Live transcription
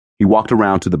He walked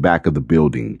around to the back of the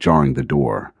building, jarring the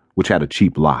door, which had a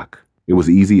cheap lock. It was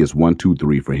easy as 1, 2,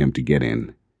 3 for him to get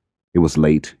in. It was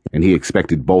late, and he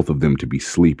expected both of them to be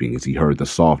sleeping as he heard the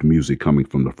soft music coming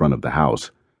from the front of the house.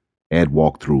 Ed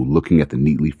walked through, looking at the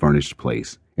neatly furnished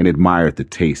place, and admired the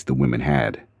taste the women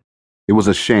had. It was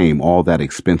a shame all that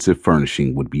expensive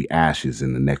furnishing would be ashes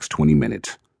in the next 20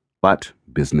 minutes, but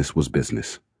business was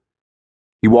business.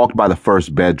 He walked by the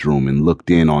first bedroom and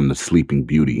looked in on the sleeping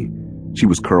beauty. She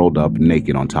was curled up,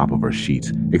 naked on top of her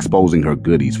sheets, exposing her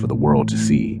goodies for the world to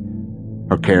see.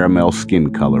 Her caramel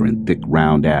skin color and thick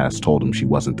round ass told him she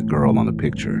wasn't the girl on the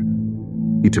picture.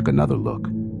 He took another look,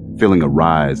 feeling a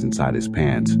rise inside his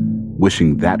pants,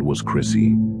 wishing that was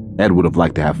Chrissy. Ed would have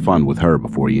liked to have fun with her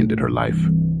before he ended her life.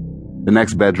 The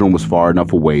next bedroom was far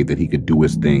enough away that he could do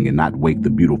his thing and not wake the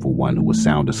beautiful one who was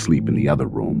sound asleep in the other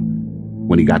room.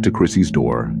 When he got to Chrissy's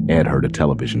door, Ed heard a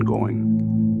television going.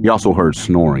 He also heard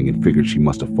snoring and figured she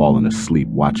must have fallen asleep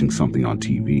watching something on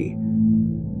TV.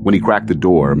 When he cracked the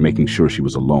door, making sure she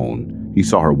was alone, he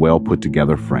saw her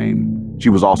well-put-together frame. She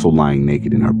was also lying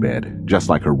naked in her bed, just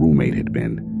like her roommate had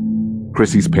been.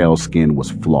 Chrissy's pale skin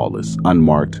was flawless,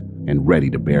 unmarked, and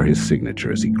ready to bear his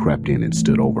signature as he crept in and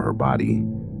stood over her body.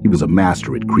 He was a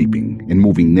master at creeping and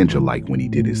moving ninja-like when he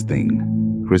did his thing.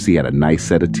 Chrissy had a nice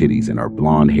set of titties and her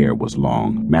blonde hair was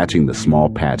long, matching the small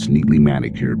patch neatly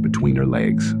manicured between her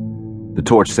legs. The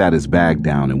torch sat his bag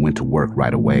down and went to work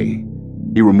right away.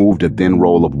 He removed a thin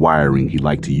roll of wiring he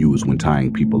liked to use when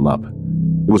tying people up.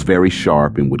 It was very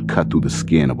sharp and would cut through the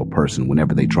skin of a person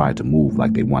whenever they tried to move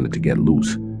like they wanted to get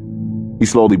loose. He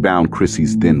slowly bound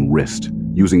Chrissy's thin wrist,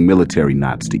 using military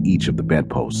knots to each of the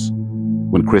bedposts.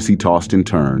 When Chrissy tossed and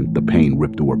turned, the pain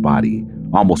ripped through her body,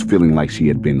 almost feeling like she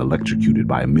had been electrocuted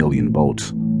by a million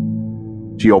bolts.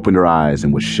 She opened her eyes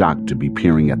and was shocked to be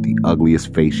peering at the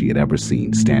ugliest face she had ever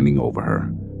seen standing over her.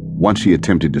 Once she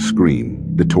attempted to scream,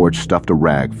 the torch stuffed a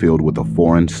rag filled with a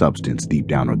foreign substance deep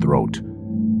down her throat.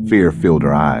 Fear filled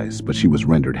her eyes, but she was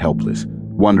rendered helpless,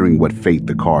 wondering what fate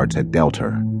the cards had dealt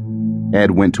her.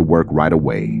 Ed went to work right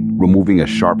away, removing a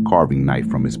sharp carving knife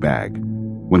from his bag.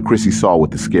 When Chrissy saw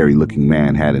what the scary-looking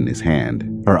man had in his hand,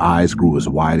 her eyes grew as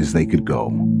wide as they could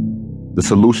go. The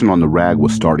solution on the rag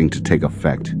was starting to take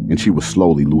effect, and she was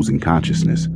slowly losing consciousness.